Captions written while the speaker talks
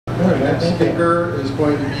next speaker is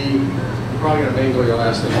going to be, I'm probably going to mangle your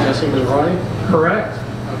last name, Jesse Monroy? Correct.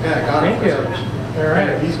 Okay, I got it. Thank you. All right.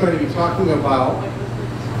 And he's going to be talking about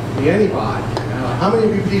the Anybot. How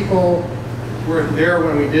many of you people were there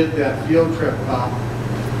when we did that field trip about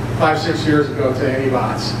 5-6 years ago to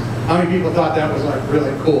Anybots? How many people thought that was like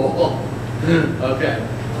really cool? Okay.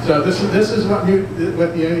 So this is what the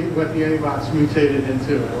Anybots mutated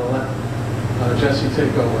into, and we'll let Jesse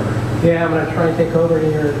take over. Yeah, I'm going to try and take over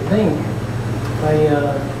your thing.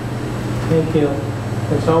 Thank you.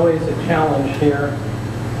 It's always a challenge here,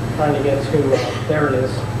 trying to get to, there it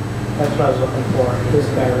is. That's what I was looking for. This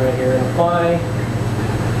guy right here. And apply.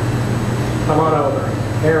 Come on over.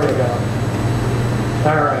 There we go.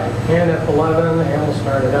 All right. And F11, and we'll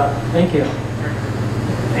start it up. Thank you.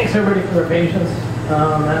 Thanks everybody for their patience.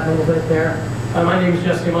 That little bit there. My name is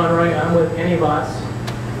Jesse Monroy. I'm with Anybots.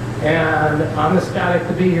 And I'm ecstatic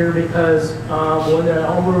to be here because when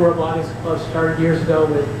the Brew Robotics Club started years ago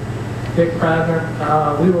with Dick Pradner,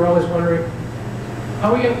 we were always wondering,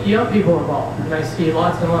 how we get young people involved? And I see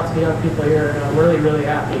lots and lots of young people here, and I'm really, really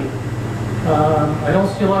happy. I don't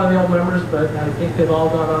see a lot of the old members, but I think they've all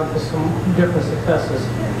gone on to some different successes.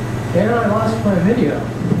 And I lost my video.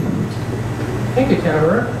 Thank you,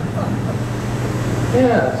 Jennifer.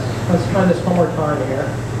 Yes, let's try this one more time here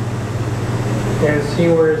and see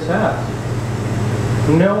where it's at.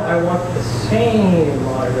 No, I want the same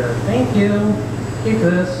monitor. Thank you. Keep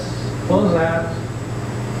this. Close that.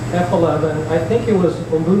 F11. I think it was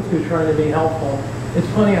Ubuntu trying to be helpful. It's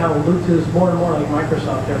funny how Ubuntu is more and more like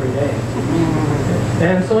Microsoft every day.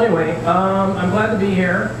 And so anyway, I'm glad to be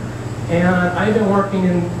here. And I've been working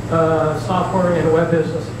in software and web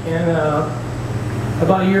business. And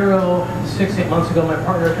about a year ago, 6-8 months ago, my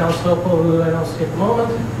partner, John Sokol, who I don't see at the moment,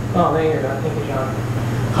 oh, there you go, thank you,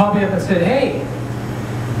 John, called me up and said, hey,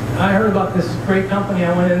 I heard about this great company.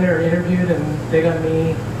 I went in there and interviewed, and they got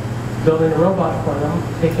me building a robot for them,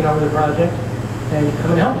 taking over the project, and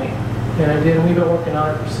come and help me. And I did, and we've been working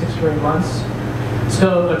on it for 6 or 8 months.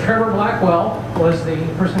 So Trevor Blackwell was the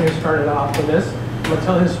person who started off with this. I'm going to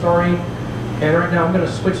tell his story, and right now I'm going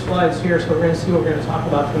to switch slides here, so we're going to see what we're going to talk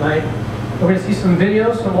about tonight. We're going to see some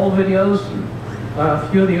videos, some old videos, a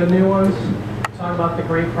few of the new ones, talk about the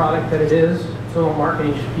great product that it is, it's a little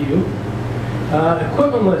marketing spew.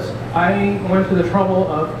 Equipment list. I went to the trouble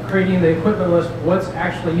of creating the equipment list, what's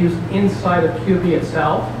actually used inside of QB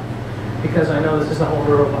itself, because I know this is the whole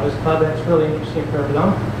Brew Robotics Club, and it's really interesting for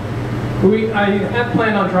everyone. I had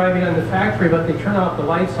planned on driving in the factory, but they turned off the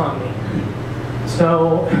lights on me.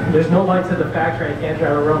 So there's no lights at the factory, I can't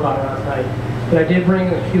drive a robot outside. But I did bring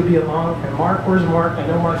the QB along, and Mark, where's Mark? I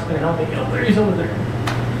know Mark's going to help me. Oh, there he's over there.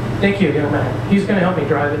 Thank you, young man. He's going to help me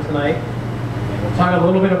drive it tonight. We'll talk a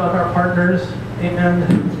little bit about our partners, and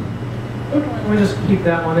we'll just keep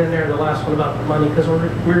that one in there, the last one about the money, because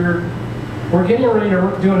we're getting ready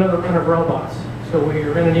to do another run of robots. So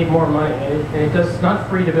we're going to need more money, and it's not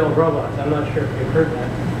free to build robots. I'm not sure if you've heard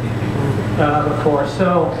that before.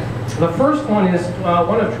 So the first one is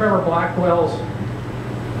one of Trevor Blackwell's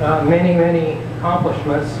many, many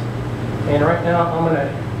accomplishments. And right now I'm going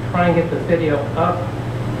to try and get the video up.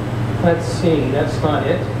 Let's see, that's not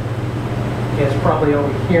it. It's probably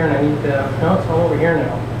over here, and I need to, no, it's all over here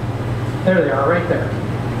now. There they are, right there.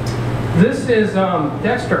 This is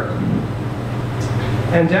Dexter.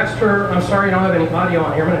 And Dexter, I'm sorry I don't have any audio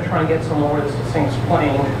on here. I'm going to try and get some more. This thing's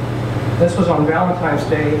playing. This was on Valentine's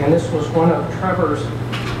Day, and this was one of Trevor's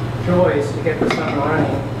joys to get this up and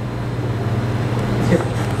running.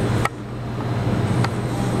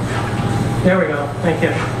 There we go. Thank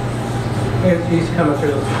you. He's coming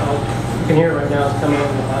through this. You can hear it right now. It's coming in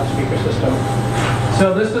the loudspeaker system.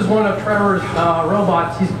 So this is one of Trevor's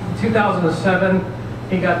robots. He's 2007.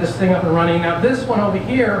 He got this thing up and running. Now this one over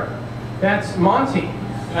here, that's Monty.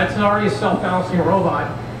 That's already a self-balancing robot.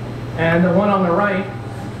 And the one on the right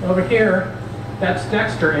over here, that's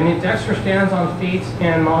Dexter. And Dexter stands on feet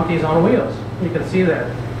and Monty's on wheels. You can see there.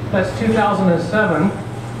 That's 2007.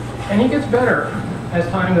 And he gets better as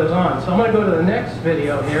time goes on. So I'm going to go to the next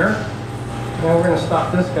video here. Now we're going to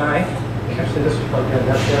stop this guy. Actually, this is plugged in.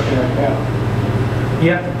 That's working right now.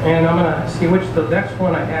 Yep, and I'm going to see which the next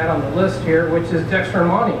one I had on the list here, which is Dexter and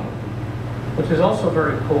Monty, which is also a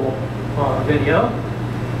very cool video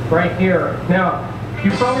right here. Now,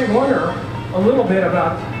 you probably wonder a little bit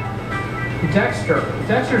about Dexter.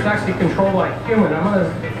 Dexter's actually controlled like human. I'm going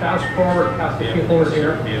to fast forward past a few things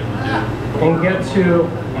here and get to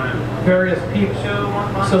various people.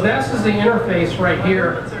 So this is the interface right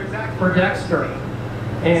here for Dexter.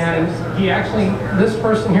 And he actually, this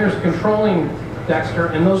person here is controlling Dexter,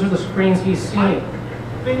 and those are the screens he's seeing.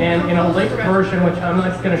 And in a late version, which I'm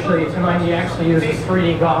not going to show you tonight, he actually uses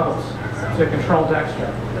 3D goggles to control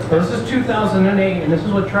Dexter. So this is 2008, and this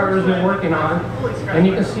is what Trevor's been working on. And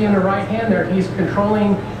you can see in the right hand there, he's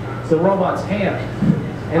controlling the robot's hand.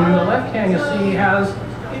 And in the left hand, you'll see he has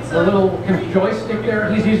a little joystick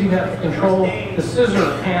there. He's using that to control the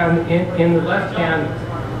scissor hand in the left hand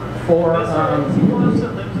for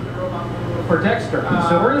Dexter.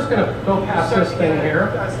 So we're just going to go past this thing here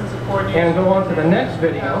and go on to the next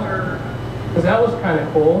video, because that was kind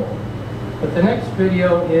of cool. But the next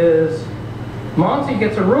video is Monty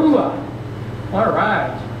gets a Roomba. All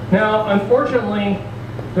right. Now, unfortunately,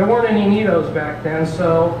 there weren't any Nitos back then,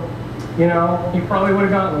 so, you know, you probably would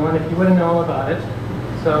have gotten one if you would have known about it.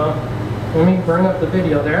 So, let me bring up the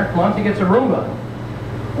video there. Monty gets a Roomba.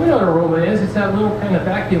 We know what a Roomba is. It's that little kind of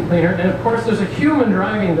vacuum cleaner. And of course, there's a human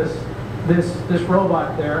driving this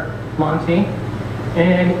robot there, Monty.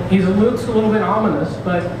 And he looks a little bit ominous,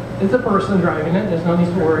 but it's a person driving it. There's no need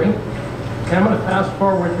to worry. And I'm going to fast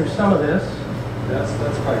forward through some of this.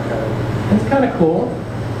 That's quite kind of. It's kind of cool.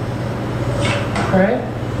 All right.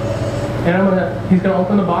 And he's going to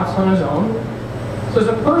open the box on his own. So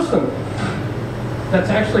there's a person that's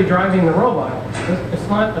actually driving the robot. It's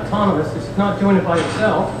not autonomous. It's not doing it by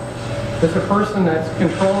itself. There's a person that's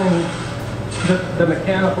controlling the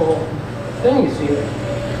mechanical thing you see there.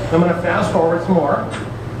 I'm going to fast forward some more.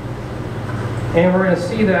 And we're going to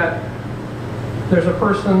see that there's a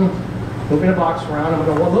person moving a box around. I'm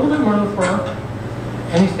going to go a little bit more to the front.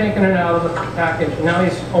 And he's taking it out of the package. And now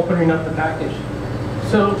he's opening up the package.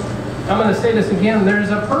 So I'm going to say this again. There's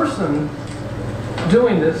a person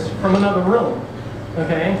doing this from another room.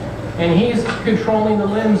 Okay? And he's controlling the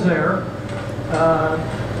limbs there.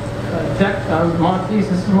 Monty,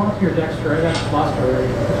 this is Monty or Dexter? I got lost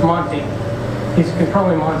already. It's Monty. He's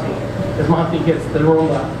controlling Monty as Monty gets the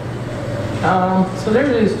Roomba. So there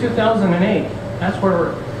it is, 2008. That's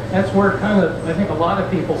where kind of, I think a lot of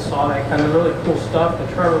people saw that kind of really cool stuff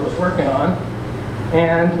that Trevor was working on.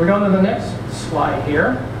 And we're going to the next slide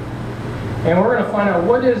here. And we're going to find out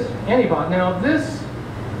what is Anybot. Now this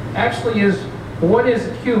actually is what is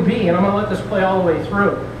QB, and I'm going to let this play all the way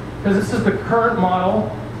through. Because this is the current model,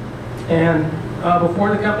 and before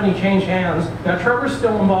the company changed hands. Now Trevor's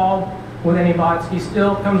still involved with Anybots. He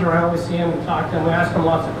still comes around, we see him, we talk to him, we ask him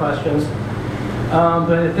lots of questions.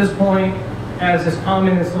 But at this point, as is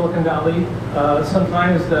common in Silicon Valley,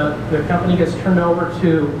 sometimes the company gets turned over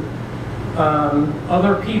to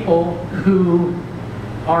other people who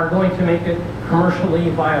are going to make it commercially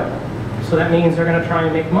viable. So that means they're going to try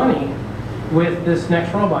and make money with this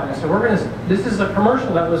next robot. And so this is a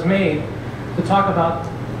commercial that was made to talk about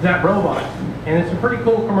that robot. And it's a pretty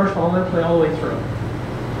cool commercial. I'll let it play all the way through.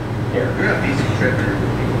 Here. You're a basic tripper.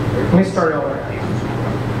 Let me start over.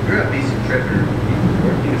 You're a basic tripper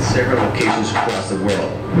working at several locations across the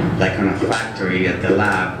world, like on a factory, at the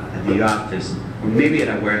lab, at the office, or maybe at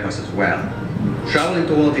a warehouse as well. Traveling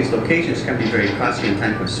to all of these locations can be very costly and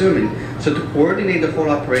time-consuming, so to coordinate the whole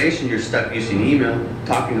operation, you're stuck using email,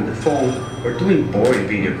 talking on the phone, or doing boring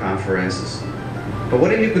video conferences. But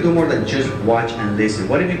what if you could do more than just watch and listen?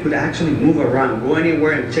 What if you could actually move around, go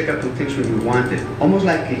anywhere and check out the things when you wanted? Almost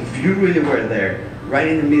like if you really were there, right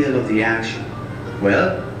in the middle of the action.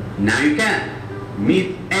 Well, now you can.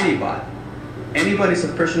 Meet Anybot. Anybot is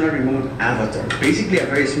a personal remote avatar. Basically a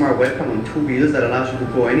very smart webcam on two wheels that allows you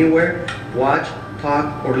to go anywhere, watch,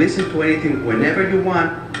 talk, or listen to anything whenever you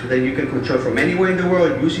want, and then you can control from anywhere in the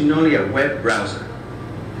world using only a web browser.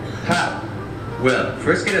 How? Well,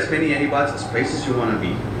 first get as many Anybots as places you want to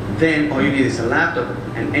be. Then all you need is a laptop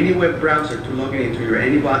and any web browser to log in into your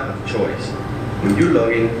Anybot of choice. When you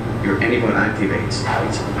log in, your Anybot activates.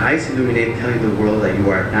 Its eyes illuminate, telling the world that you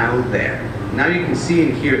are now there. Now you can see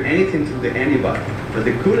and hear anything through the Anybot. But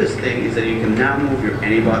the coolest thing is that you can now move your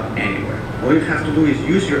Anybot anywhere. All you have to do is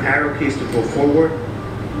use your arrow keys to go forward,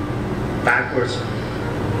 backwards,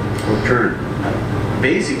 or turn.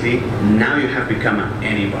 Basically, now you have become an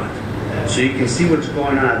Anybot. So you can see what's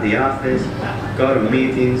going on at the office, go to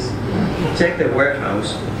meetings, check the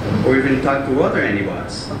warehouse, or even talk to other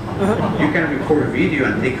Anybots. You can record video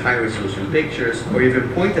and take high-resolution pictures, or even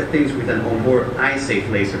point at things with an onboard eye-safe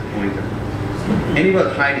laser pointer.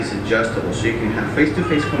 Anybot height is adjustable, so you can have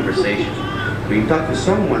face-to-face conversations. When you talk to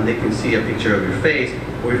someone, they can see a picture of your face,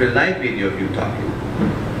 or even live video of you talking.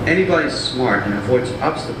 Anybot is smart and avoids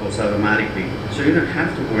obstacles automatically, so you don't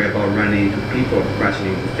have to worry about running into people or crashing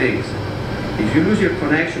into things. If you lose your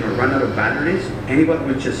connection or run out of batteries, Anybot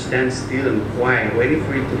will just stand still and quiet, waiting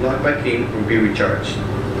for you to log back in or be recharged.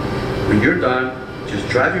 When you're done, just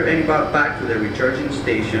drive your Anybot back to the recharging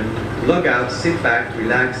station, log out, sit back,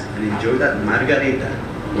 relax, and enjoy that margarita.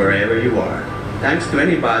 wherever you are. Thanks to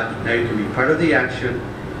Anybot, now you can be part of the action,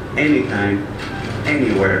 anytime,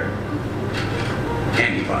 anywhere.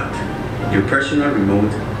 Anybot, your personal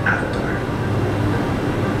remote avatar.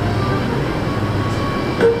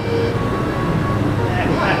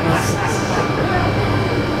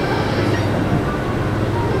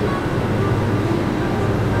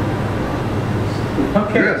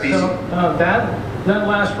 Okay, so that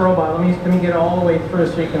last robot, let me get all the way through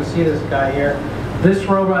so you can see this guy here. This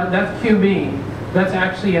robot, that's QB. That's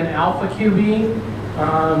actually an alpha QB,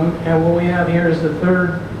 and what we have here is the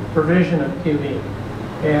 3rd revision of QB.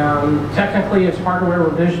 And technically it's hardware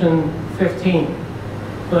revision 15.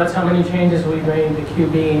 So that's how many changes we've made to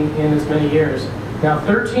QB in as many years. Now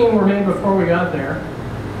 13 were made before we got there,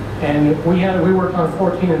 and we worked on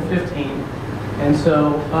 14 and 15. And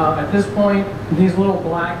so at this point, these little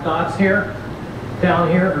black dots here, down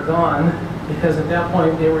here are gone, because at that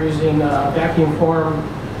point they were using vacuum form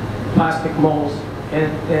plastic molds,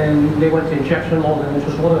 and they went to injection molding, which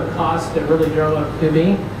was one of the costs that really drove up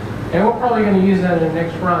QB. And we're probably going to use that in the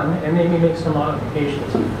next run and maybe make some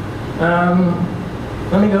modifications.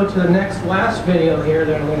 Let me go to the last video here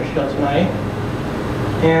that I'm going to show tonight.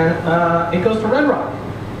 And it goes to Red Rock.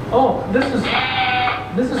 Oh, this is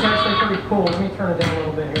actually pretty cool. Let me turn it down a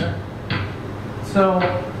little bit here. So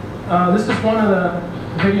this is one of the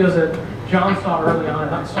videos that John saw early on,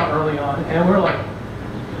 and I saw early on, and we're like,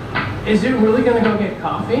 is it really going to go get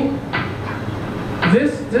coffee?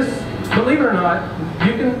 This, believe it or not,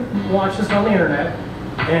 you can watch this on the internet,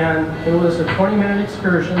 and it was a 20-minute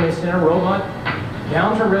excursion. They sent a robot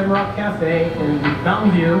down to Red Rock Cafe in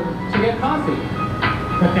Mountain View to get coffee.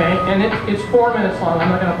 Okay, and it's 4 minutes long. I'm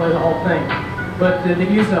not going to play the whole thing. But they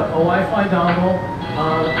use a Wi-Fi dongle,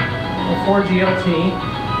 a 4GLT,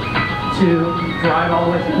 to drive all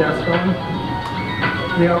the way through there. It's going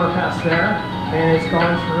the overpass there, and it's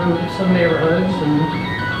going through some neighborhoods, and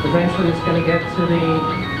eventually it's going to get to the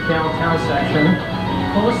downtown section.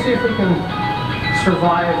 Well, let's see if we can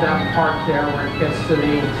survive that part there where it gets to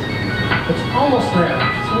the, it's almost there.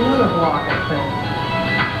 It's another block, I think.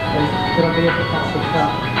 It'll be at the coffee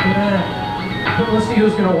shop. Let's see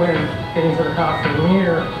who's going to win getting to the coffee.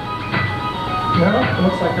 Here. No, it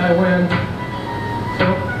looks like I win. So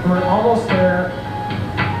we're almost there.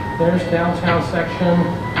 There's downtown section.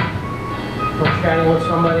 We're chatting with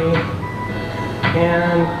somebody.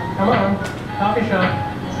 And come on, coffee shop.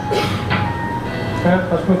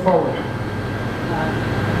 Let's move forward.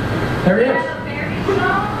 There it is.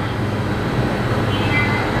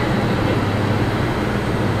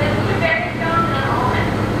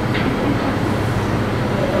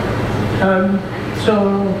 So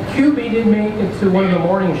QB did make it to one of the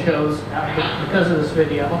morning shows because of this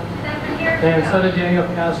video, and so did Daniel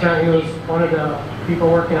Kastner. He was one of the people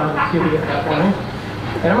working on QB at that point.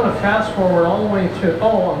 And I'm going to fast forward all the way to,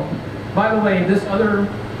 by the way, this other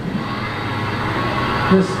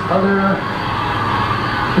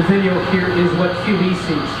video here is what QB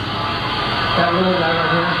sees. That little guy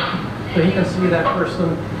right here. So he can see that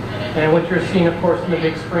person, and what you're seeing, of course, in the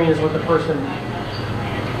big screen is what the person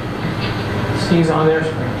sees on their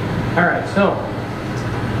screen. All right, so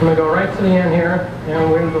I'm going to go right to the end here, and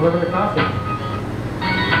we're going to deliver the coffee.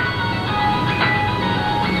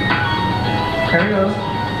 There he goes,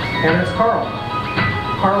 and it's Carl.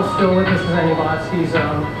 Carl's still with us as Anybots. He's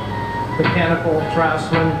a mechanical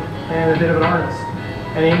draftsman and a bit of an artist,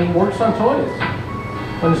 and he works on toys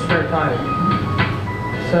on his spare time.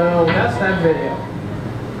 So that's that video,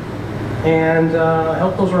 and I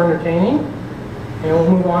hope those are entertaining. And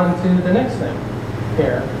we'll move on to the next thing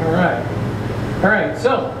here. All right,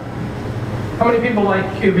 so how many people like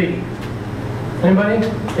QB? Anybody?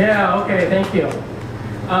 Yeah, okay, thank you.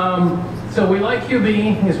 So we like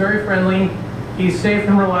QB. He's very friendly. He's safe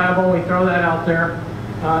and reliable. We throw that out there.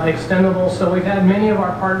 Extendable. So we've had many of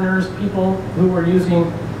our partners, people who are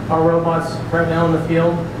using our robots right now in the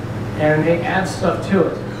field, and they add stuff to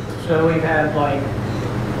it. So we've had like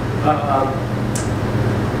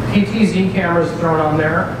PTZ cameras thrown on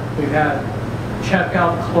there. We've had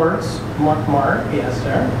checkout clerks, Mark, yes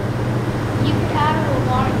sir. You could add a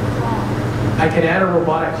robotic claw. I could add a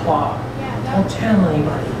robotic claw. Yeah, Don't tell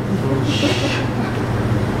anybody.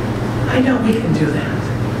 I know we can do that.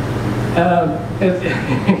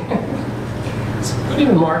 It's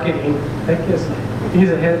even marketing. I guess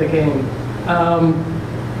he's ahead of the game.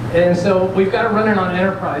 And so we've got to run it on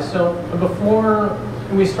enterprise. So before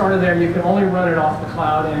we started there, you could only run it off the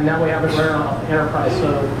cloud, and now we have it running off the enterprise.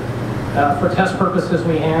 So for test purposes,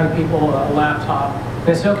 we hand people a laptop.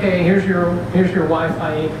 They say, okay, here's your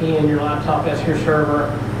Wi-Fi AP and your laptop, that's your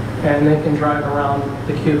server, and they can drive around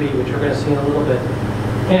the QB, which we're going to see in a little bit.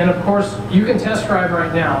 And of course, you can test drive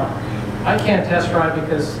right now. I can't test drive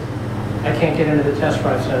because I can't get into the test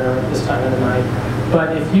drive center at this time of the night.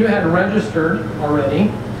 But if you had registered already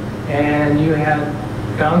and you had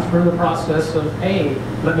gone through the process of, hey,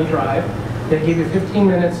 let me drive, they give you 15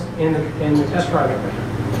 minutes in the test drive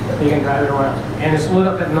area. You can drive it around. And it's lit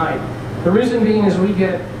up at night. The reason being is we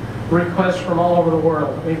get requests from all over the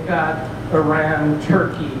world. We've got Iran,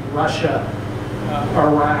 Turkey, Russia,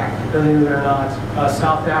 Iraq, believe it or not,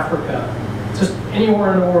 South Africa, just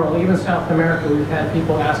anywhere in the world, even South America, we've had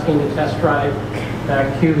people asking to test drive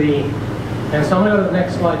QB. And so I'm going to go to the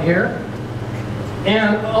next slide here.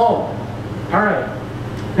 And, oh, all right.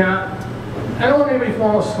 Now, I don't want anybody to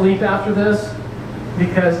fall asleep after this,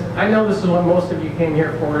 because I know this is what most of you came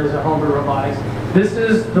here for, is a homebrew robotics. This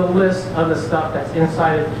is the list of the stuff that's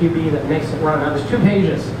inside of QB that makes it run. Now, there's 2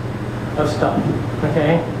 pages of stuff,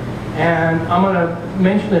 okay? And I'm going to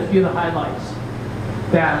mention a few of the highlights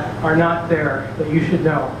that are not there that you should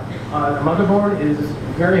know. The motherboard is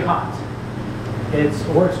very hot. It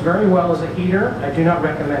works very well as a heater. I do not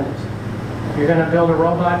recommend it. If you're going to build a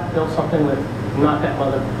robot, build something with not that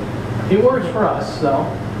motherboard. It works for us, though.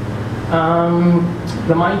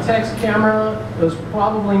 The Mytex camera was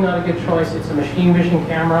probably not a good choice. It's a machine vision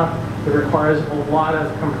camera. It requires a lot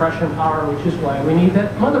of compression power, which is why we need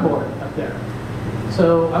that motherboard up there.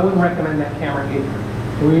 So I wouldn't recommend that camera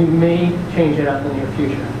either. We may change it up in the near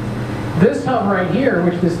future. This hub right here,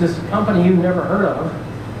 which is this company you've never heard of,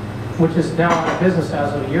 which is now out of business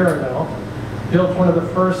as of a year ago, built one of the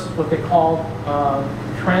first, what they call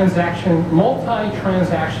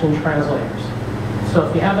multi-transaction translators. So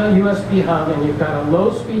if you have a USB hub and you've got a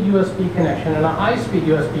low-speed USB connection and a high-speed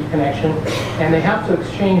USB connection, and they have to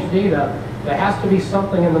exchange data, there has to be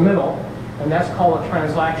something in the middle, and that's called a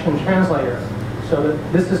transaction translator. So that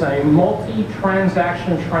this is a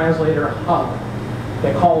multi-transaction translator hub.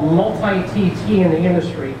 They call multi-TT in the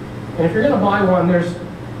industry. And if you're going to buy one, there's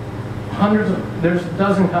a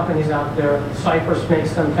dozen companies out there. Cypress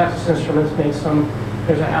makes them, Texas Instruments makes them.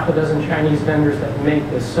 There's a half a dozen Chinese vendors that make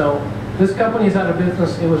this. So this company is out of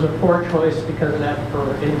business. It was a poor choice because of that for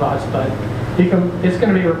Anybots, but it's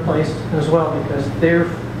going to be replaced as well because they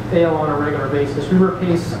fail on a regular basis. We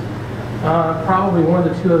replace probably 1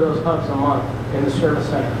 to 2 of those hubs a month in the service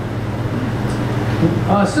center.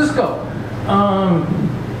 Cisco.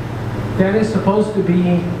 That is supposed to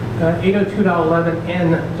be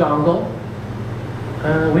 802.11n dongle.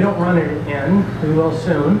 We don't run it in N. We will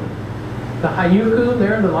soon. The Hayuku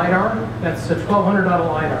there, the LiDAR, that's a $1,200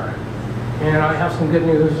 LiDAR. And I have some good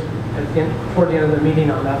news toward the end of the meeting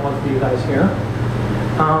on that one for you guys here.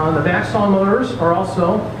 The backsaw motors are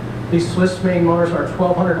also, these Swiss-made motors are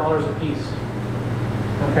 $1,200 a piece.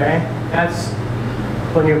 Okay? That's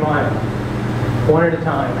when you buy them. One at a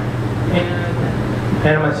time. And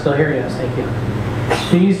am I still here? Yes, thank you.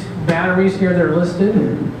 These batteries here, they're listed.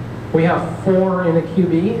 We have 4 in the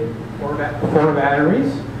QB, 4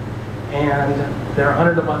 batteries, and they're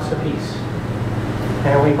 $100 a piece.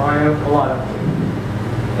 And we buy a lot of them.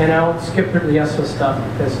 And I'll skip through the rest of the stuff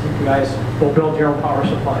because you guys will build your own power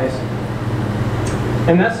supplies.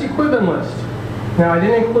 And that's the equipment list. Now I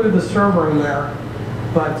didn't include the server in there,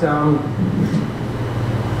 but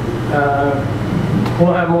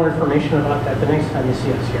we'll have more information about that the next time you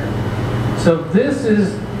see us here. So this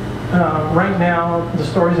is right now the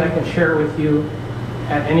stories I can share with you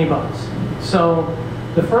at Anybots. So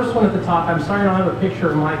the first one at the top, I'm sorry I don't have a picture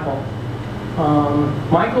of Michael.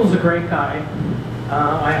 Michael's a great guy.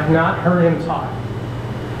 I have not heard him talk.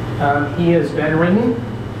 He is bedridden,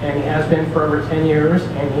 and he has been for over 10 years,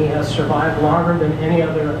 and he has survived longer than any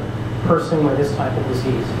other person with this type of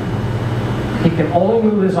disease. He can only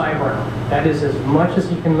move his eyebrow. That is as much as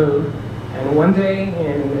he can move. And one day,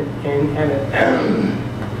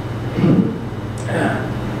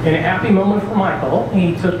 in a happy moment for Michael,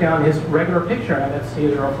 he took down his regular picture, and that's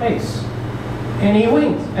his real face. And he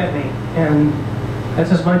winked at me, and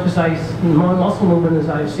that's as much as muscle movement as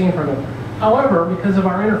I've seen from him. However, because of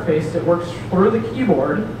our interface that works through the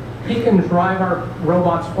keyboard, he can drive our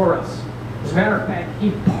robots for us. As a matter of fact,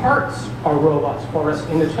 he parts our robots for us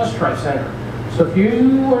in the test drive center. So if you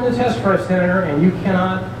are in the test drive center and you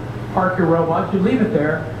cannot park your robot, you leave it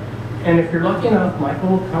there. And if you're lucky enough,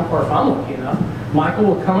 Michael will come, or if I'm lucky enough, Michael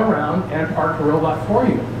will come around and park the robot for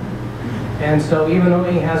you. And so even though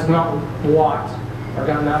he has not walked or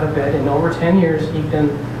gotten out of bed in over 10 years, he can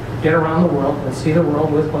get around the world and see the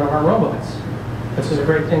world with one of our robots. This is a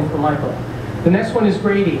great thing for Michael. The next one is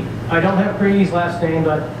Grady. I don't have Grady's last name,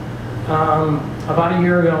 but about a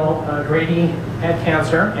year ago, Grady had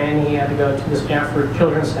cancer, and he had to go to the Stanford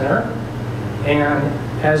Children's Center. And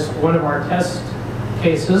as one of our test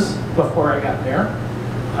cases before I got there.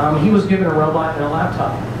 He was given a robot and a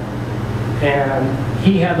laptop. And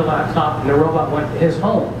he had the laptop and the robot went to his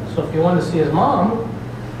home. So if he wanted to see his mom,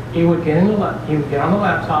 he would get on the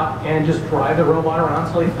laptop and just drive the robot around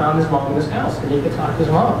until he found his mom in his house and he could talk to his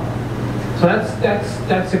mom. So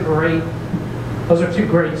that's a great, those are two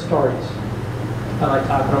great stories I like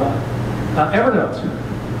talking about.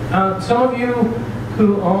 Evernote. Some of you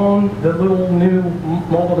who own the little new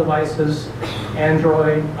mobile devices,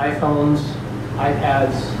 Android, iPhones,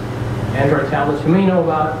 iPads, Android tablets, you may know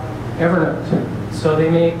about Evernote. So they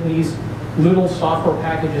make these little software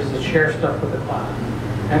packages that share stuff with the cloud.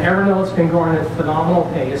 And Evernote's been growing at a phenomenal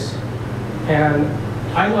pace. And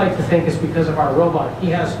I like to think it's because of our robot.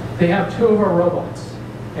 They have two of our robots.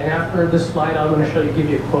 And after this slide, I'm going to give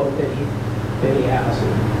you a quote that he has.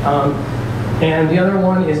 And the other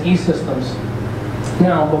one is E-Systems.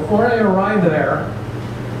 Now, before I arrived there,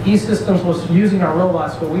 E-Systems was using our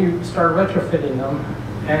robots, but we started retrofitting them.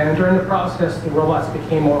 And during the process, the robots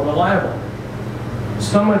became more reliable.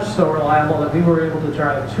 So much so reliable that we were able to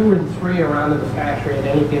drive 2 and 3 around to the factory at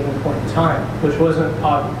any given point in time, which wasn't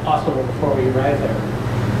possible before we arrived there.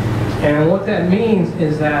 And what that means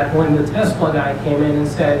is that when the Tesla guy came in and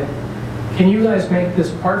said, can you guys make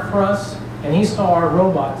this part for us? And he saw our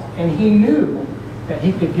robot, and he knew that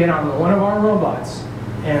he could get on one of our robots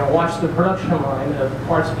and watch the production line of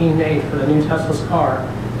parts being made for the new Tesla's car.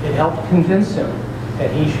 It helped convince him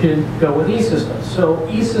that he should go with E-Systems. So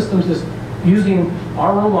E-Systems is using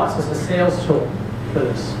our robots as a sales tool for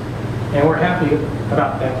this. And we're happy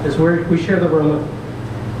about that because we share the room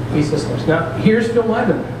with E-Systems. Now, here's Phil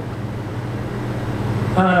Lyman.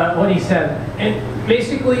 What he said. And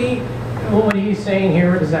basically, what he's saying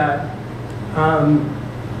here is that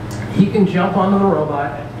he can jump onto the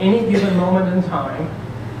robot at any given moment in time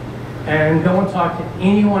and go and talk to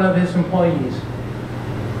any one of his employees.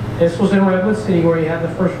 This was in Redwood City where he had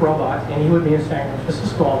the first robot, and he would be in San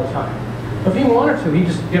Francisco all the time. If he wanted to, he'd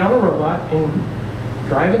just get on the robot and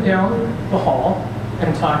drive it down the hall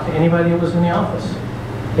and talk to anybody that was in the office.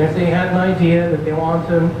 And if they had an idea that they wanted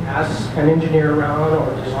to ask an engineer around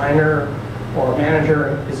or a designer or a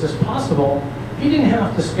manager, is this possible? He didn't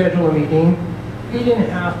have to schedule a meeting. He didn't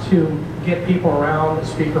have to get people around the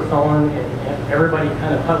speakerphone and everybody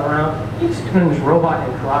kind of huddle around. He just put in his robot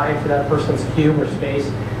and drive to that person's cube or space,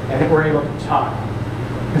 and we're able to talk.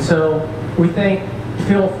 And so we thank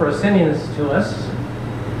Phil for sending this to us.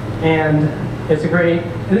 And it's a great,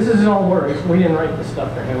 this is his own words. We didn't write this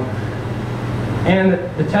stuff for him. And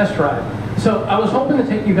the test drive. So I was hoping to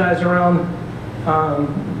take you guys around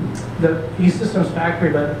the E-Systems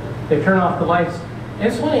factory, but they turned off the lights. And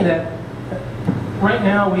it's funny that right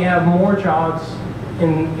now we have more jobs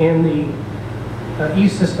in the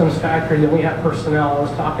E-Systems factory than we have personnel. I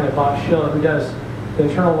was talking to Bob Schiller, who does the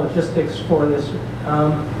internal logistics for this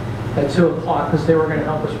at 2 o'clock, because they were going to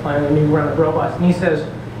help us plan a new run of robots. And he says,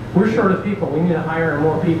 we're short of people. We need to hire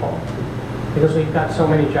more people because we've got so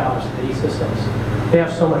many jobs at E-Systems. They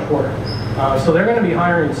have so much work. So they're going to be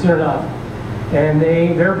hiring soon enough. And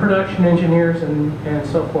they're production engineers and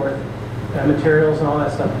so forth, materials and all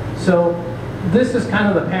that stuff. So this is kind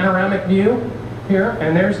of the panoramic view here,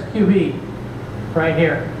 and there's QB right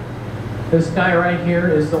here. This guy right here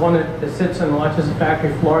is the one that sits and watches the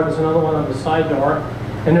factory floor. There's another one on the side door,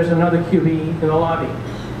 and there's another QB in the lobby,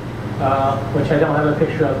 which I don't have a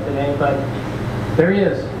picture of today, but there he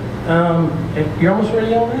is. And you're almost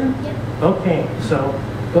ready, old man? Yep. Okay, so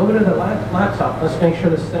go to the laptop. Let's make sure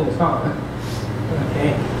this thing is on.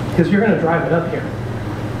 Okay, because you're going to drive it up here.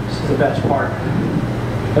 This is the best part.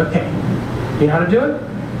 Okay, you know how to do it?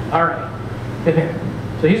 All right, get in.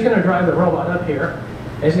 So he's going to drive the robot up here,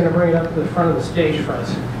 and he's going to bring it up to the front of the stage for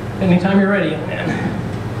us. Anytime you're ready, young man.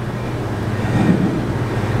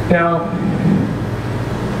 Now,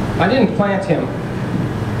 I didn't plant him.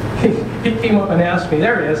 He came up and asked me.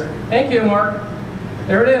 There it is. Thank you, Mark.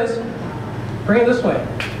 There it is. Bring it this way.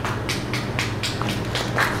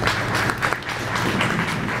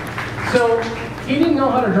 So he didn't know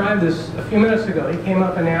how to drive this a few minutes ago. He came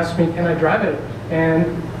up and asked me, can I drive it?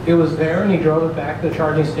 And it was there, and he drove it back to the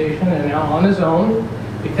charging station, and now on his own,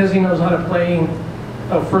 because he knows how to play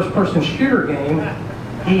a first-person shooter game,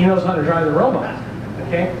 he knows how to drive the robot.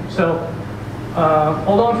 Okay? So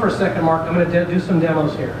hold on for a second, Mark. I'm going to do some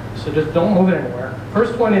demos here. So just don't move it anywhere.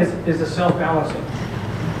 First one is the self-balancing.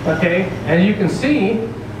 Okay? And you can see,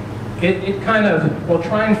 it kind of will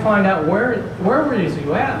try and find out where is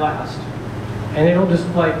you at last. And it'll just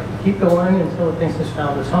like keep going until it thinks it's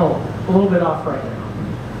found its home. A little bit off right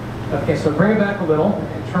now. Okay, so bring it back a little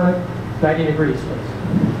and turn it 90 degrees, please.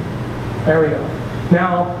 There we go.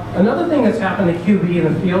 Now, another thing that's happened to QB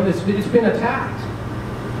in the field is it's been attacked.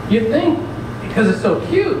 You'd think, because it's so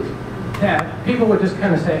cute, that people would just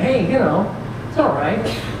kind of say, hey, you know, it's all right.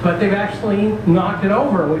 But they've actually knocked it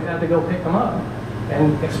over, and we've had to go pick them up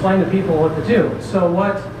and explain to people what to do. So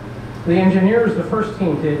what the engineers, the first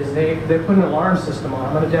team did, is they put an alarm system on.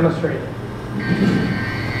 I'm going to demonstrate it.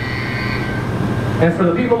 And for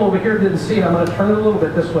the people over here who didn't see it, I'm going to turn it a little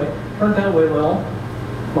bit this way. Turn it that way a little.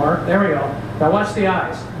 Mark, there we go. Now watch the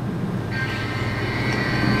eyes.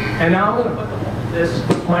 And now I'm going to put this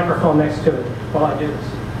microphone next to it while I do this.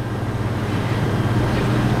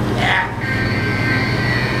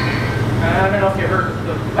 I don't know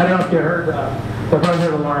if you heard the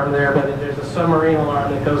buzzard alarm there, but there's a submarine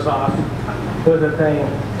alarm that goes off with the thing.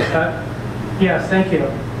 Yes, thank you.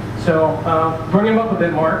 So bring him up a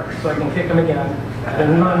bit, Mark, so I can kick him again.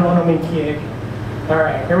 And not on me kick. All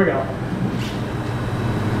right, here we go.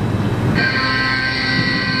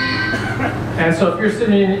 And so if you're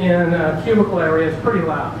sitting in a cubicle area, it's pretty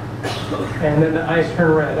loud. And then the eyes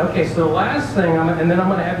turn red. Okay, so the last thing, and then I'm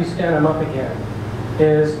going to have you stand them up again,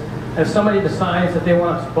 is if somebody decides that they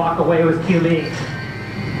want to walk away with QB,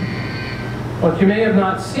 what you may have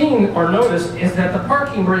not seen or noticed is that the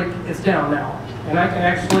parking brake is down now. And I can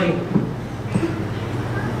actually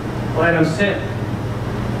let them sit.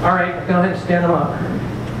 All right, go ahead and stand them up.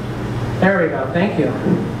 There we go, thank you.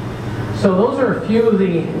 So those are a few of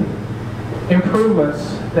the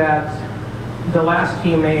improvements that the last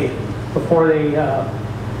team made before they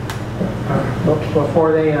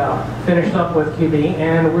finished up with QB,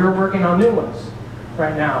 and we're working on new ones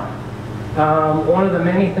right now. One of the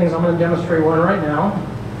many things, I'm going to demonstrate one right now,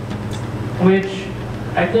 which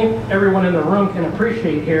I think everyone in the room can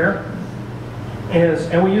appreciate here, is,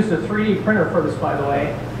 and we used a 3D printer for this, by the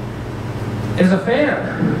way, is a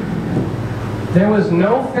fan. There was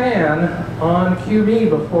no fan on QB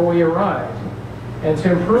before we arrived. And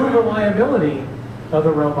to improve the reliability of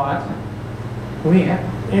the robot, we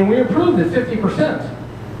improved it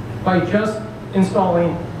 50% by just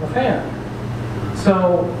installing a fan.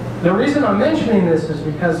 So the reason I'm mentioning this is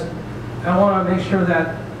because I want to make sure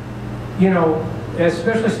that, you know,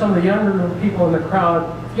 especially some of the younger people in the crowd,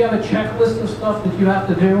 if you have a checklist of stuff that you have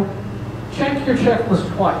to do, check your checklist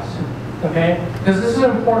twice, okay? Because this is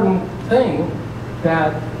an important thing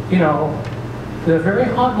that, you know, the very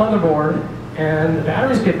hot motherboard, and the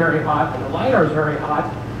batteries get very hot, and the LiDAR is very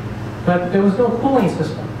hot, but there was no cooling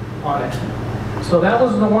system on it. So that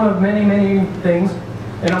was one of many, many things.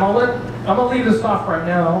 And I'm gonna leave this off right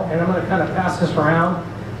now, and I'm gonna kind of pass this around.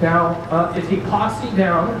 Now, it's epoxy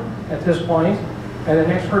down at this point, and the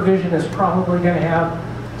next revision is probably gonna have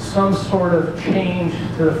some sort of change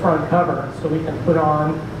to the front cover, so we can put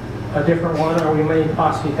on a different one, or we may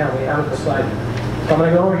epoxy down. We haven't decided. So I'm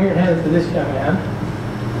gonna go over here and hand it to this young man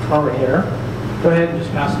over here. Go ahead and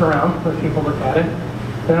just pass it around, let people look at it.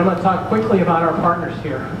 And I'm going to talk quickly about our partners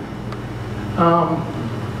here.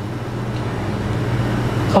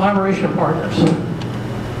 Collaboration partners.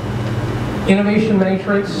 Innovation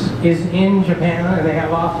Matrix is in Japan, and they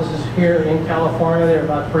have offices here in California. They're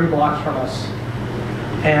about 3 blocks from us.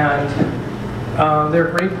 And they're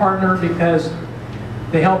a great partner because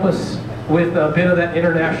they help us with a bit of that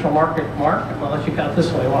international market. Mark, I'm going to let you cut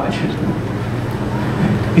this way, watch.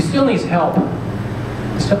 He still needs help.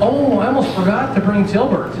 So, oh, I almost forgot to bring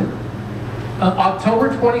Dilbert. October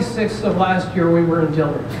 26th of last year, we were in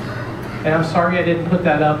Dilbert. And I'm sorry I didn't put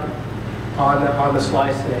that up on the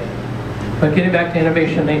slides today. But getting back to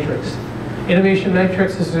Innovation Matrix. Innovation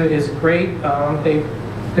Matrix is great.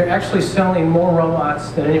 They're actually selling more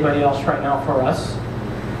robots than anybody else right now for us.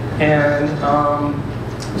 And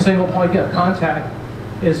single point of contact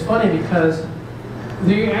is funny because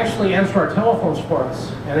they actually answer our telephones for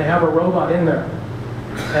us, and they have a robot in there.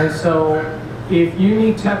 And so if you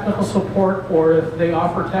need technical support, or if they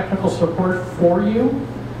offer technical support for you,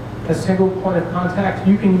 a single point of contact,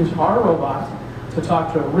 you can use our robot to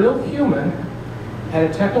talk to a real human at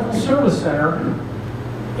a technical service center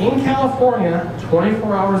in California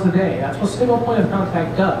 24 hours a day. That's what single point of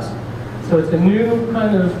contact does. So it's a new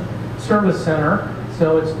kind of service center.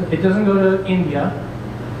 So it doesn't go to India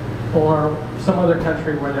or some other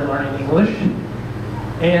country where they're learning English.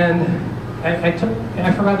 And I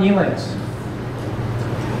forgot ELANS.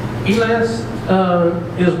 ELANS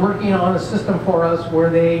is working on a system for us where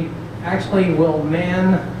they actually will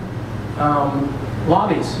man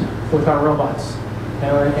lobbies with our robots.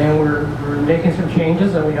 And we're making some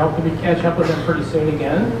changes, and we hope to catch up with them pretty soon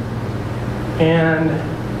again. And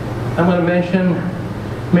I'm going to mention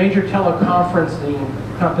major teleconferencing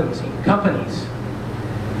companies.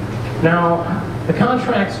 Now, the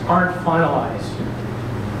contracts aren't finalized.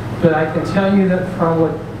 But I can tell you that from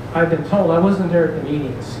what I've been told, I wasn't there at the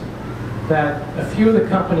meetings, that a few of the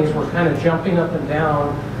companies were kind of jumping up and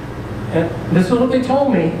down. And this is what they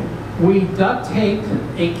told me. We duct taped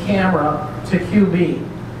a camera to QB.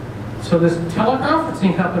 So this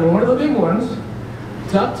teleconferencing company, one of the big ones,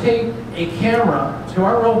 duct taped a camera to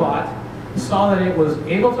our robot, saw that it was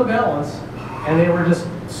able to balance, and they were just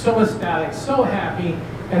so ecstatic, so happy,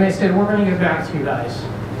 and they said, we're going to get back to you guys.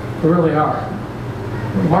 We really are.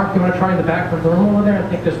 Mark, you want to try the back of the room over there? I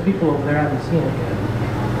think there's people over there, I haven't seen it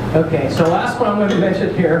yet. Okay, so last one I'm going to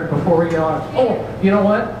mention here before we get on. Oh, you know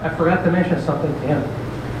what? I forgot to mention something to him.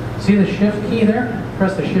 See the shift key there?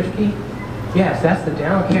 Press the shift key. Yes, that's the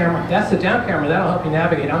down camera. That's the down camera. That'll help you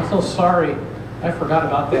navigate. I'm so sorry. I forgot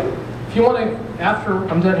about that. If you want to, after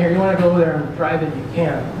I'm done here, you want to go over there and drive it, you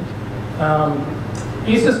can.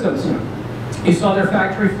 E-Systems. You saw their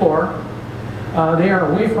factory floor. They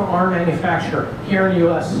are a wafer arm manufacturer here in the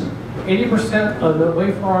U.S. 80% of the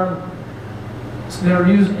wafer arm that are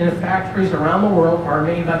used in factories around the world are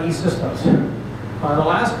made by E-Systems. The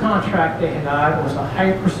last contract they had was a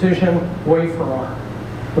high-precision wafer arm,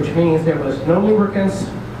 which means there was no lubricants,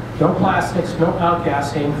 no plastics, no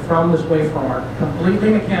outgassing from this wafer arm.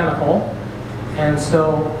 Completely mechanical, and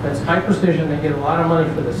so it's high precision. They get a lot of money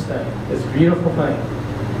for this thing. It's a beautiful thing,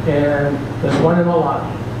 and there's one in the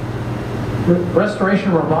lobby.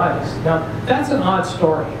 Restoration Robotics. Now, that's an odd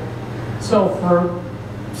story. So for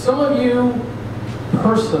some of you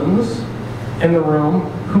persons in the room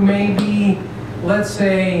who may be, let's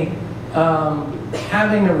say,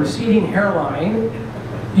 having a receding hairline,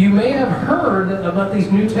 you may have heard about these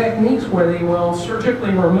new techniques where they will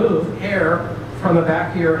surgically remove hair from the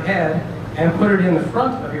back of your head and put it in the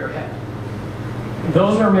front of your head.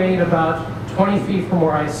 Those are made about 20 feet from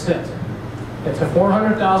where I sit. It's a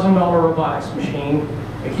 $400,000 robotics machine.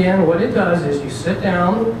 Again, what it does is you sit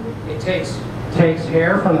down, it takes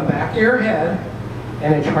hair from the back of your head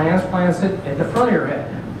and it transplants it at the front of your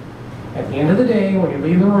head. At the end of the day, when you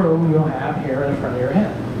leave the room, you'll have hair in the front of your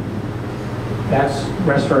head. That's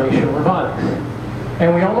restoration robotics.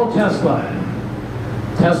 And we all know Tesla.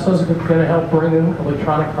 Tesla's going to help bring in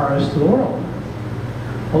electronic cars to the world.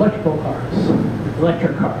 Electrical cars,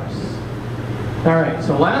 electric cars. All right,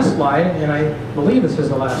 so last slide, and I believe this is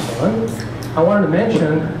the last one. I wanted to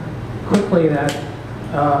mention quickly that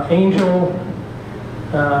Angel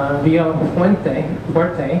Fuerte,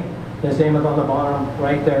 his name is on the bottom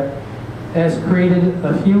right there, has created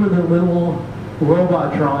a few of the little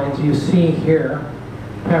robot drawings you see here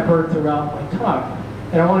peppered throughout my talk.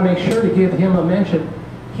 And I want to make sure to give him a mention.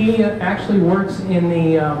 He actually works in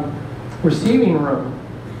the receiving room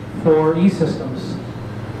for E-Systems.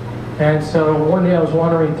 And so one day I was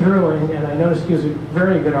wandering through and I noticed he was a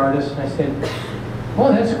very good artist, and I said,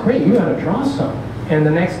 oh, that's great, you got to draw some. And the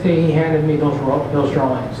next day he handed me those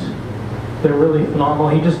drawings. They're really phenomenal.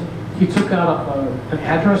 He took out an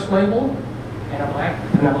address label and a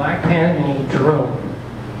black pen, and he drew.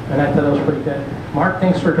 And I thought that was pretty good. Mark,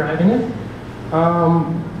 thanks for driving it. How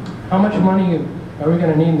much money are we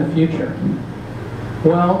going to need in the future?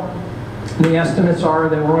 Well, the estimates are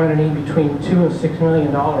that we're going to need between $2 and $6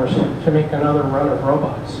 million to make another run of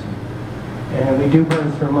robots. And we do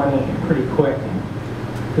burn through money pretty quick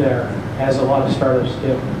there, as a lot of startups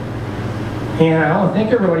do. And I want to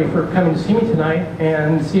thank everybody for coming to see me tonight,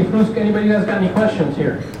 and see if anybody has got any questions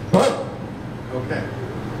here. Whoa. Okay.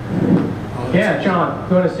 Yeah, John,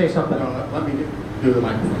 you want to say something? No, let me do the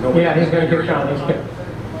microphone. Nobody Yeah, he's going to give John. He's good.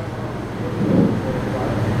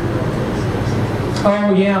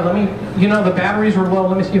 Oh yeah, the batteries were low.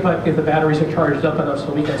 Let me see if the batteries are charged up enough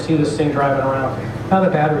so we can see this thing driving around. How are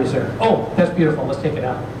the batteries there? Oh, that's beautiful. Let's take it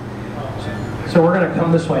out. So we're going to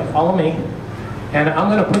come this way. Follow me. And I'm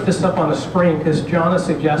going to put this up on the screen because John is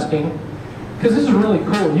suggesting, because this is really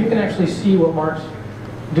cool. You can actually see what Mark's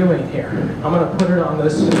doing here. I'm going to put it on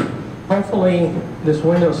this. Hopefully this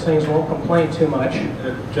Windows things won't complain too much.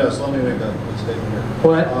 Jess, let me make a statement here.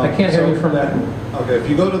 What? I can't hear you from that. Okay, if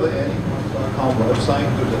you go to the Anybots.com website,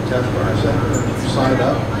 there's a test drive center, and if you sign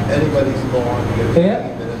up, anybody can go on and get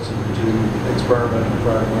 15 minutes to experiment and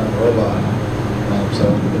try to run a robot. So,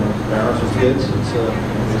 parents with kids, it's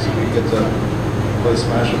basically get to play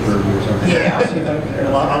Smash or something. Yeah, I'll see that. And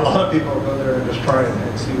a lot of people go there and just try it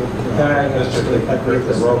and see what they can create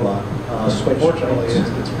the robot. Fortunately,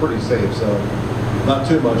 it's pretty safe, so not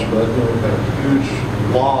too much, but we've got a huge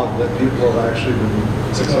log that people have actually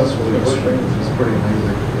been successfully pushing, which is pretty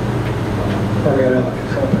amazing.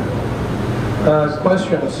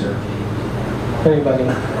 Questions? Anybody?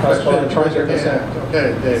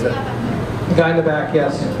 Okay, David. The guy in the back,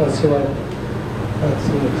 yes. Let's see.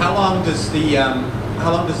 How long does the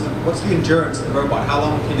what's the endurance of the robot? How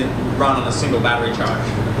long can it run on a single battery charge?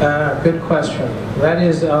 Good question. That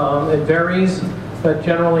is, it varies, but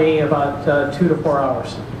generally about 2 to 4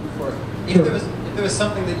 hours. If there was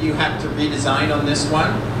something that you had to redesign on this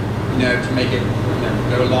one, to make it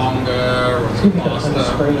go longer or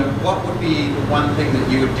faster, what would be the one thing that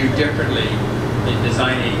you would do differently in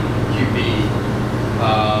designing QB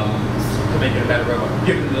to make it a better robot,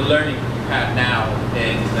 given the learning you've had now?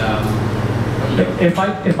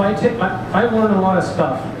 I've learned a lot of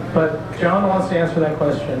stuff, but John wants to answer that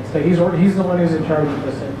question. So he's the one who's in charge of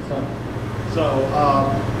this. So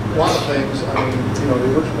a lot of things. I mean, the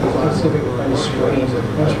original design was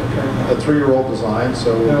a 3-year-old design,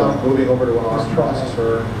 so moving over to an ARM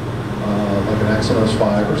processor, like an Exynos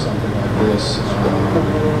 5 or something like this,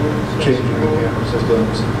 changing the camera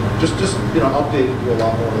systems, just updating to a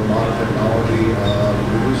lot more of the modern technology,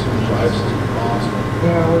 reducing the drive system cost.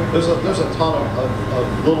 There's a ton of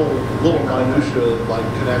little minutia like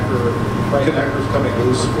connectors coming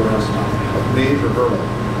loose for a major hurdle.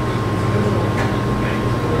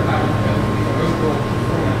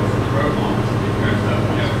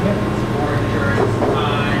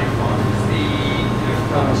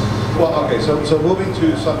 Well, okay, so moving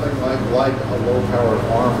to something like a low-powered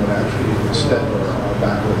ARM would actually extend our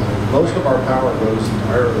battery life. Most of our power goes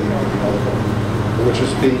entirely on the telephone, which is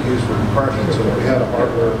being used for compression. So if we had a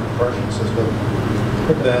hardware compression system,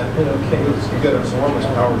 then you get enormous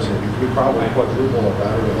power savings. We probably quadruple our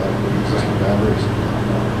battery life with existing batteries.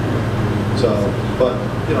 So, but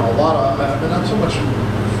a lot of, not so much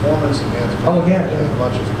performance enhancement as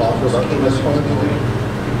much as cost reduction.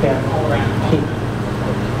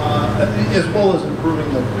 As well as improving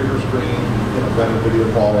the bigger screen, better video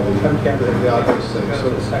quality, the obvious things. So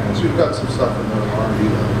we've got some stuff in there, R&D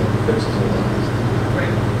that fixes a lot of these things.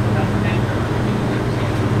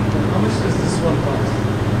 How much does this one cost?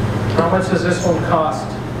 How much does this one cost?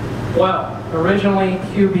 Well, originally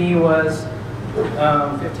QB was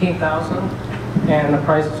 $15,000, and the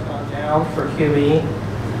price has gone down for QB.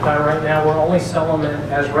 Right now, we're only selling it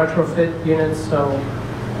as retrofit units. So,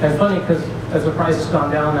 and funny because as the price has gone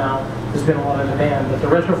down now, there's been a lot of demand. But the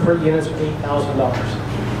retrofit units are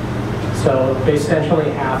 $8,000. So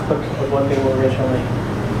essentially half of what they were originally.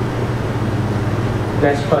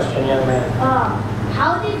 Next question, young man.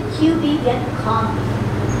 How did QB get coffee?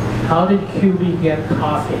 How did QB get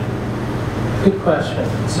coffee? Good question.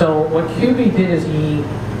 So what QB did is he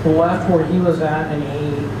left where he was at and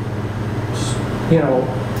he,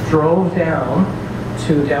 drove down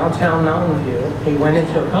to downtown Mountain View. He went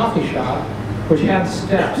into a coffee shop which had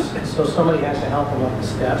steps, so somebody had to help him up the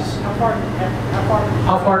steps. How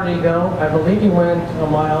far did he go? I believe he went a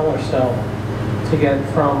mile or so to get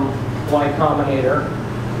from Y Combinator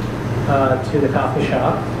to the coffee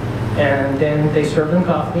shop. And then they served him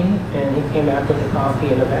coffee, and he came back with the coffee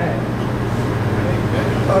in a bag.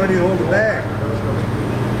 How did he hold the bag?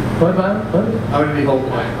 What about? How did he hold the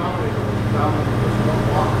bag?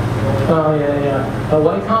 Oh, yeah. A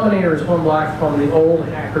Y Combinator is one block from the old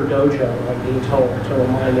Hacker Dojo, I'm being told, to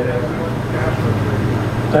remind you.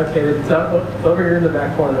 Okay, it's over here in the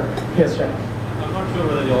back corner. Yes, sir. I'm not sure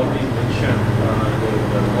whether you already mentioned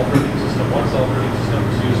the operating system. What's the operating system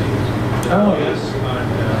is using? Oh, yes.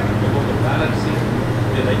 And about the balancing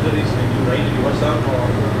the libraries when you write in yourself or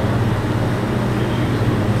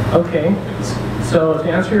Okay. So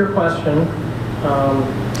to answer your question,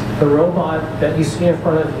 the robot that you see in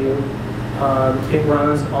front of you, it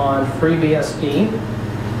runs on FreeBSD.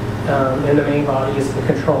 In the main body is the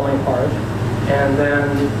controlling part. And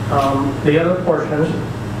then the other portions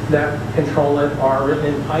that control it are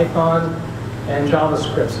written in Python and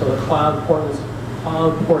JavaScript. So the cloud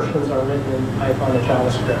portions are written in Python and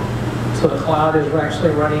JavaScript. So the cloud is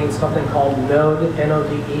actually running something called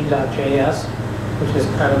node.js, which is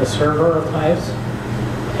kind of a server of types.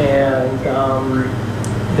 And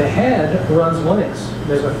the head runs Linux.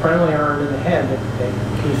 There's a friendly arm in the head that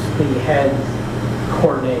keeps the head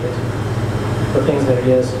coordinated for things that it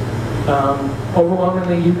is.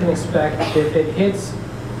 Overwhelmingly, you can expect if it hits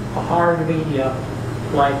a hard media,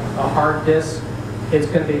 like a hard disk, it's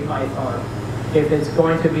going to be Python. If it's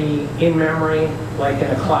going to be in memory, like in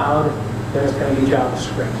a cloud, then it's going to be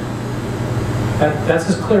JavaScript. That's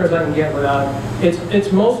as clear as I can get without.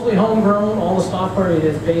 It's mostly homegrown. All the software it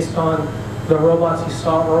is based on the robots you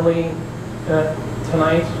saw earlier in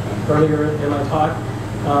my talk.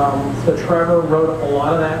 So Trevor wrote a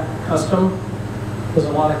lot of that custom. There's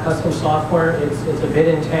a lot of custom software. It's a bit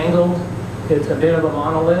entangled. It's a bit of a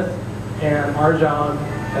monolith. And our job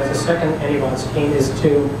as a second Anybots team is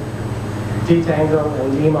to detangle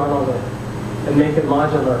and demonolith and make it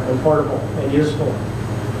modular and portable and useful.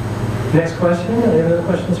 Next question? Any other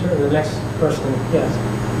questions here? The next person, yes.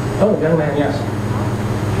 Oh, young man, yes.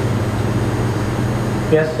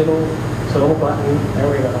 Yes, it's a little button. There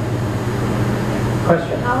we go.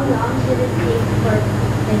 Question. How long did it take for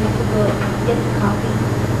them to go get the coffee?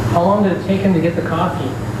 How long did it take him to get the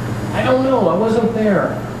coffee? I don't know. I wasn't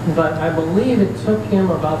there. But I believe it took him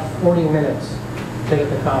about 40 minutes to get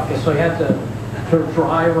the coffee. So he had to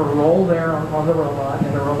drive or roll there on the robot,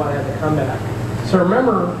 and the robot had to come back. So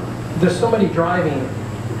remember, there's somebody driving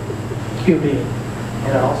QB,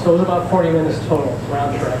 you know, so it was about 40 minutes total,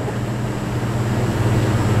 round trip.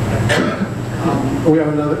 We have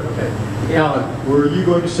another, okay. Alan, Were you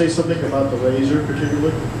going to say something about the laser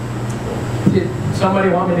particularly? Did somebody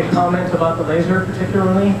want me to comment about the laser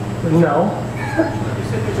particularly? No. You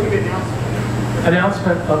said there's going to be an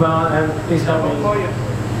Announcement about, please help me.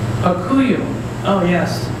 Akuyu. Oh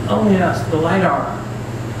yes, the LiDAR.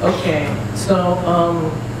 Okay, so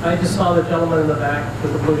I just saw the gentleman in the back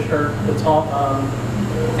with the blue shirt, the tall,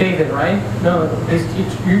 David, right? No, his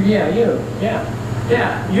teacher, you.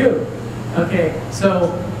 Okay, so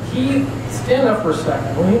stand up for a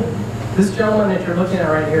second, will you? This gentleman that you're looking at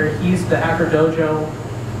right here, he's the Hacker Dojo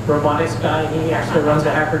robotics guy. He actually runs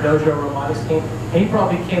the Hacker Dojo robotics team. He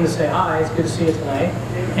probably came to say hi. It's good to see you tonight.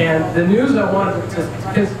 And the news I wanted to,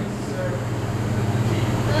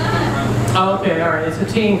 oh, okay, all right. It's a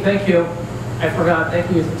team. Thank you. I forgot. Thank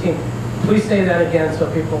you. It's a team. Please say that again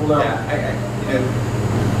so people know. Yeah,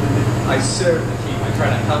 I serve the team. I try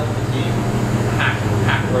to help the team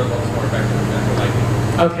hack robots more effectively.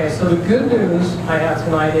 Okay, so the good news I have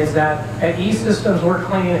tonight is that at E-Systems we're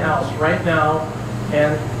cleaning house right now,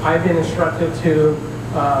 and I've been instructed to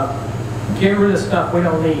get rid of stuff we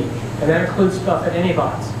don't need, and that includes stuff at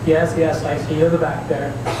Anybots. Yes, I see you in the back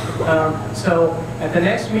there. So at the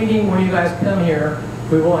next meeting when you guys come here,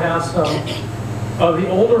 we will have some of the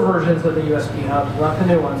older versions of the USB hubs, not the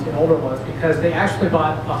new ones, the older ones, because they actually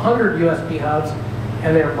bought 100 USB hubs,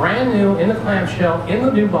 and they're brand new in the clamshell, in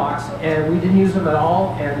the new box, and we didn't use them at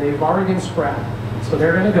all, and they've already been scrapped. So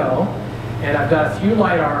they're going to go, and I've got a few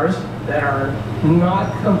LiDARs that are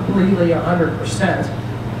not completely 100%.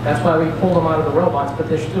 That's why we pulled them out of the robots, but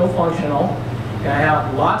they're still functional. And I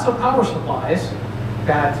have lots of power supplies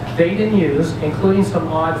that they didn't use, including some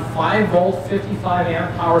odd 5-volt,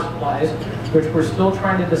 55-amp power supplies, which we're still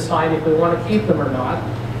trying to decide if we want to keep them or not.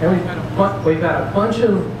 And we've got a bunch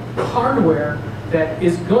of hardware that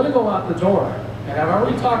is going to go out the door. And I've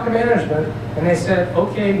already talked to management, and they said,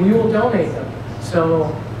 okay, we will donate them.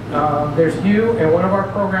 So there's you and one of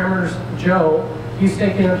our programmers, Joe. He's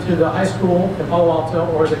taking them to the high school in Palo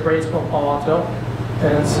Alto or the grade school in Palo Alto.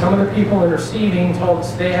 And some of the people in receiving told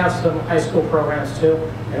us they have some high school programs too.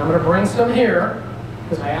 And I'm going to bring some here,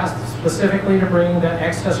 because I asked specifically to bring the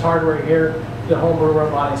excess hardware here to Brew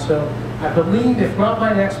Robotics. So I believe, if not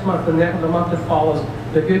by next month, the month that follows,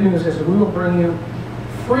 the good news is we will bring you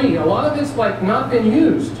free. A lot of it's like not been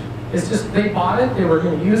used. It's just they bought it, they were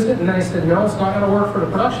going to use it, and then they said, no, it's not going to work for the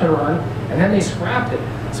production run, and then they scrapped it.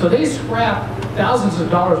 So they scrapped thousands of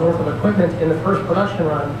dollars worth of equipment in the first production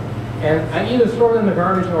run, and I either throw it in the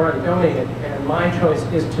garbage or I donate it, and my choice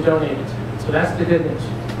is to donate it. So that's the good news.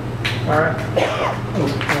 All right?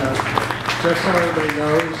 Just so everybody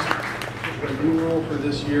knows, the new rule for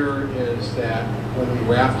this year is that when we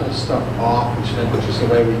raffle stuff off, which is the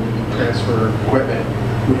way we transfer equipment,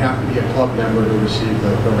 we have to be a club member to receive the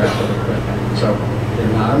raffle equipment. So if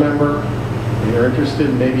you're not a member, and you're interested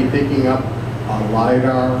in maybe picking up a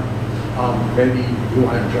LiDAR, maybe you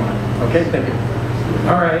want to join. Okay, thank you.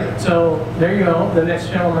 All right, so there you go. The next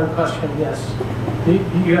gentleman question, yes.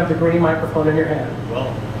 You have the green microphone in your hand.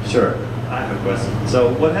 Well, sure. I have a question.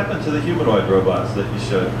 So what happened to the humanoid robots that you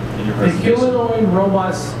showed in your The presentation? humanoid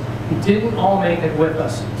robots didn't all make it with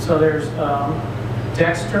us. So there's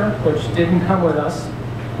Dexter, which didn't come with us.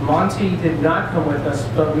 Monty did not come with us,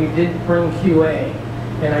 but we did bring QA.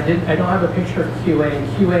 And I don't have a picture of QA.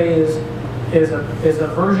 QA is a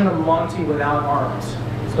version of Monty without arms.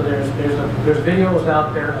 So there's videos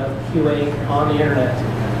out there of QA on the internet.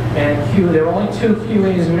 And there are only 2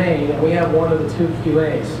 QAs made, and we have one of the 2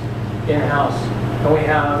 QAs in-house. And we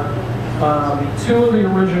have 2 of the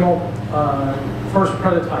original first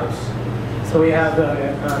prototypes. So we have the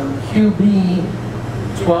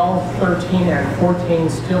QB 12, 13, and 14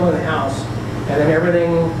 still in-house. And then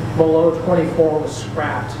everything below 24 was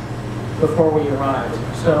scrapped before we arrived.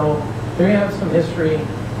 So there you have some history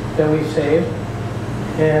that we've saved.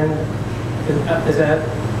 And does that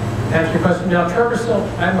answer your question? Now, Trevor still,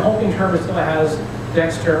 I'm hoping Trevor still has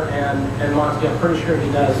Dexter and Monty. I'm pretty sure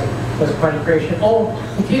he does. was a content creation. Oh,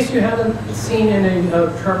 in case you haven't seen any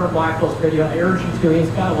of Trevor Blackwell's video, I urge you to. He's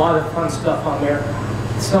got a lot of fun stuff on there.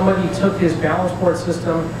 Somebody took his balance board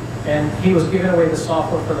system and he was giving away the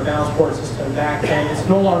software for the balance board system back then. It's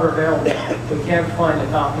no longer available. We can't find a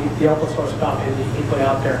copy, the open source copy that he put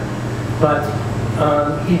out there. But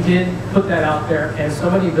he did put that out there, and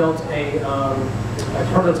somebody built a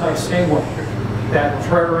prototype Segway that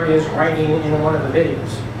Trevor is writing in one of the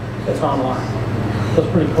videos that's online. That's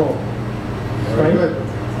pretty cool. Very good.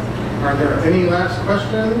 Are there any last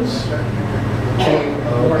questions?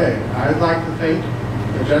 Okay, I'd like to thank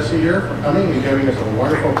Jesse here for coming and giving us a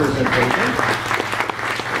wonderful presentation.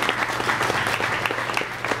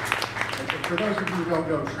 And for those of you who don't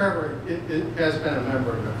know, Trevor has been a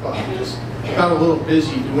member of the club. He just got a little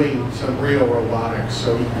busy doing some real robotics,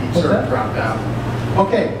 so he sort of dropped out.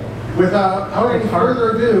 Okay, without any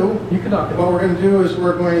further ado, what we're going to do is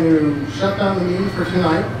we're going to shut down the meeting for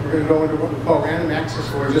tonight. We're going to go into what we call random access,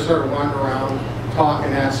 where we just sort of wander around, talk,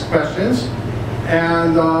 and ask questions.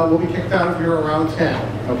 And we'll be kicked out of here around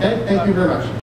 10. Okay? Thank you very much.